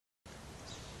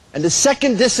And the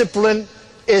second discipline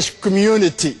is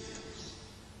community.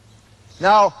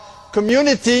 Now,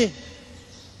 community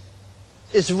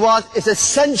is what is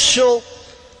essential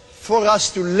for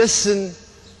us to listen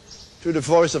to the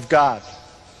voice of God.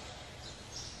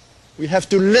 We have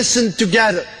to listen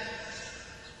together.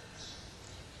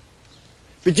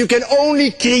 But you can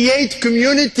only create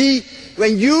community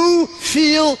when you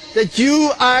feel that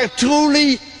you are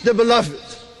truly the beloved.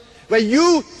 When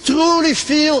you truly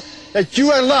feel that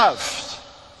you are loved,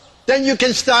 then you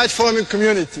can start forming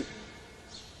community.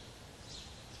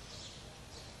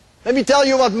 Let me tell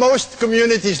you what most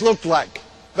communities look like,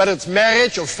 whether it's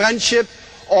marriage or friendship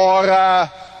or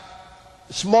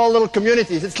small little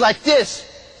communities. It's like this.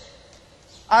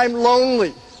 I'm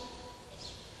lonely.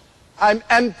 I'm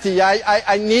empty.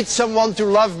 I need someone to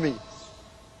love me.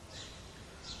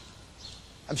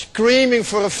 I'm screaming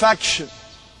for affection.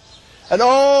 And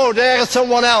oh, there is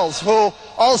someone else who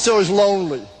also is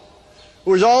lonely,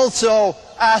 who is also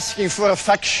asking for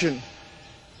affection.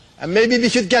 And maybe we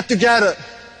should get together.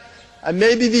 And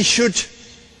maybe we should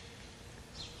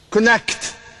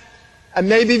connect. And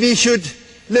maybe we should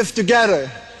live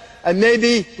together. And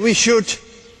maybe we should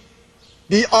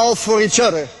be all for each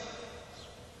other.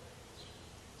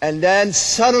 And then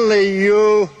suddenly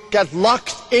you get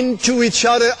locked into each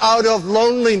other out of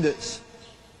loneliness.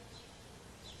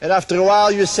 And after a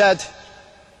while you said,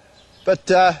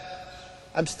 but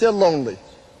I'm still lonely.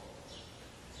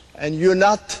 And you're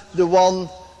not the one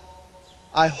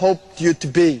I hoped you to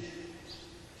be.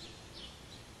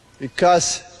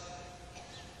 Because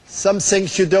some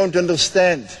things you don't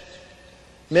understand.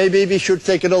 Maybe we should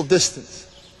take a little distance.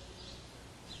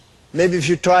 Maybe we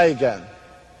should try again.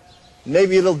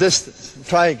 Maybe a little distance and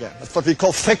try again. That's what we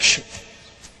call friction.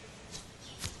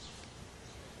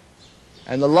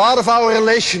 And a lot of our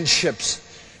relationships,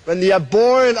 when they are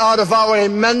born out of our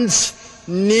immense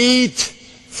need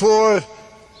for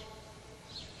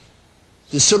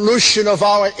the solution of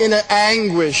our inner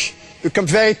anguish, become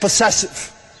very possessive.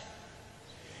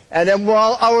 And then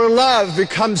while our love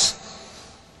becomes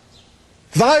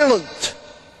violent,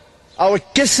 our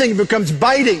kissing becomes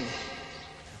biting,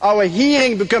 our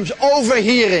hearing becomes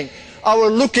overhearing, our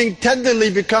looking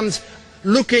tenderly becomes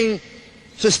looking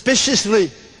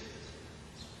suspiciously.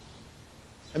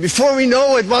 And before we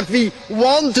know it, what we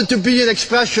wanted to be an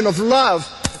expression of love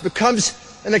becomes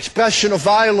an expression of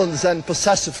violence and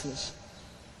possessiveness.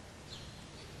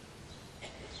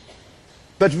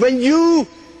 But when you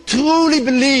truly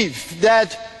believe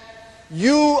that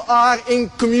you are in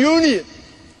communion,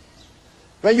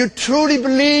 when you truly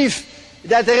believe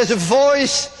that there is a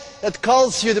voice that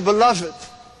calls you the beloved,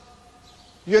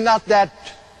 you're not that,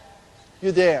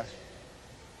 you're there.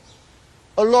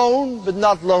 Alone, but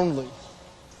not lonely.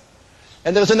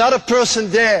 And there's another person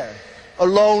there,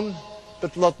 alone,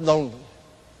 but not lonely.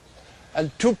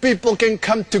 And two people can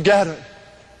come together,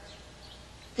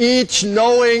 each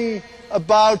knowing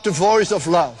about the voice of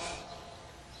love,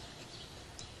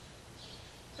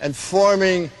 and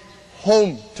forming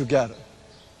home together.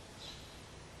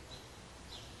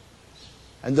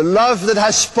 And the love that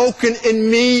has spoken in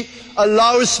me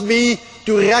allows me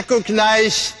to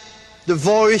recognize the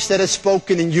voice that has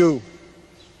spoken in you.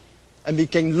 And we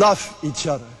can love each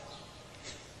other.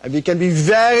 And we can be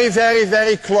very, very,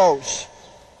 very close.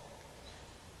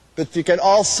 But we can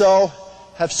also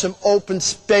have some open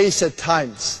space at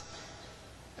times.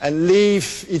 And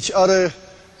leave each other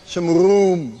some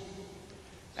room.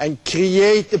 And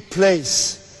create a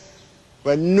place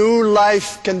where new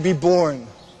life can be born.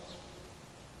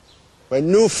 Where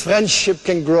new friendship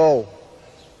can grow,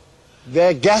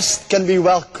 where guests can be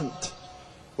welcomed,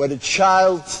 where the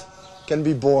child can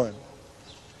be born.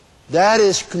 That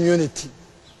is community.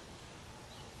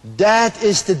 That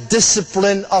is the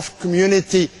discipline of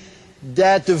community,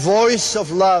 that the voice of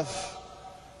love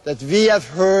that we have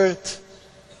heard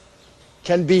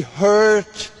can be heard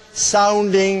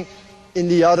sounding in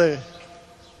the other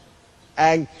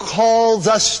and calls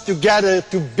us together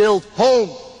to build home,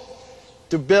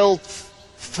 to build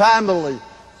family,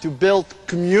 to build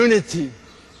community,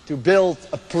 to build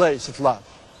a place of love.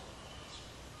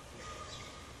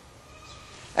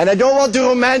 And I don't want to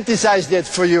romanticize that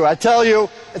for you. I tell you,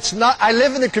 it's not, I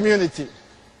live in a community.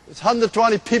 It's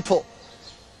 120 people.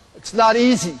 It's not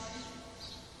easy.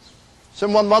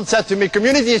 Someone once said to me,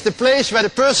 community is the place where the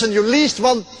person you least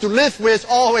want to live with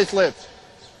always lives.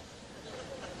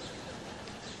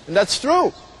 And that's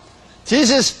true.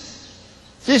 Jesus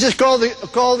called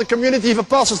the community of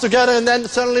apostles together, and then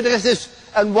suddenly there is this,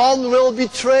 and one will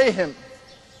betray him.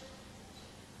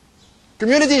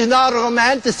 Community is not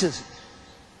romanticism.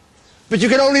 But you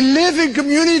can only live in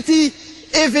community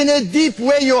if in a deep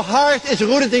way your heart is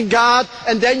rooted in God,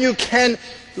 and then you can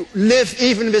live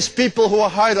even with people who are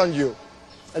hard on you.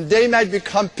 And they might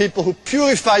become people who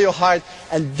purify your heart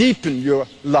and deepen your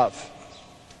love.